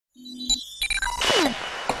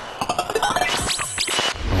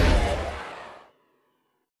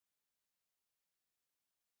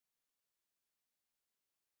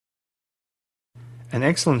An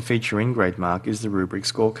excellent feature in GradeMark is the rubric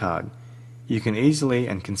scorecard. You can easily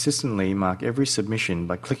and consistently mark every submission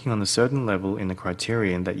by clicking on a certain level in the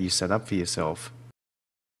criterion that you set up for yourself.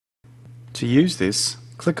 To use this,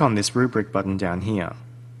 click on this rubric button down here.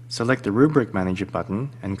 Select the Rubric Manager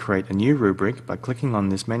button and create a new rubric by clicking on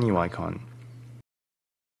this menu icon.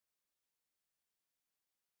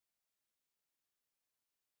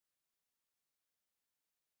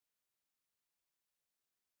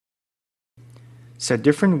 Set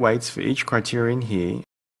different weights for each criterion here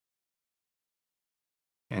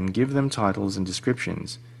and give them titles and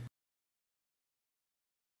descriptions.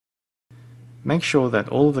 Make sure that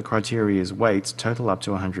all of the criteria's weights total up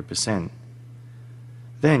to 100%.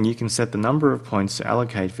 Then you can set the number of points to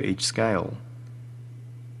allocate for each scale.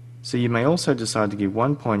 So you may also decide to give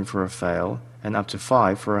 1 point for a fail and up to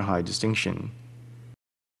 5 for a high distinction.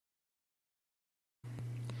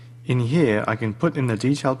 In here, I can put in the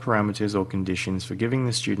detailed parameters or conditions for giving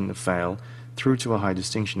the student a fail through to a high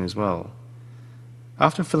distinction as well.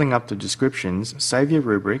 After filling up the descriptions, save your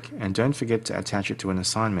rubric and don't forget to attach it to an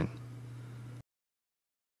assignment.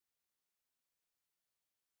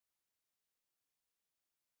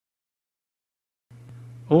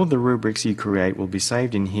 All the rubrics you create will be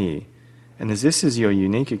saved in here, and as this is your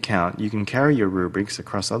unique account, you can carry your rubrics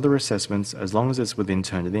across other assessments as long as it's within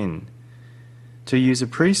Turnitin. To use a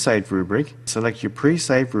pre-saved rubric, select your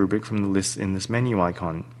pre-saved rubric from the list in this menu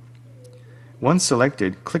icon. Once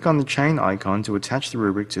selected, click on the chain icon to attach the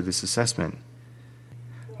rubric to this assessment.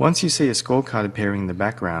 Once you see a scorecard appearing in the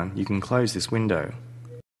background, you can close this window.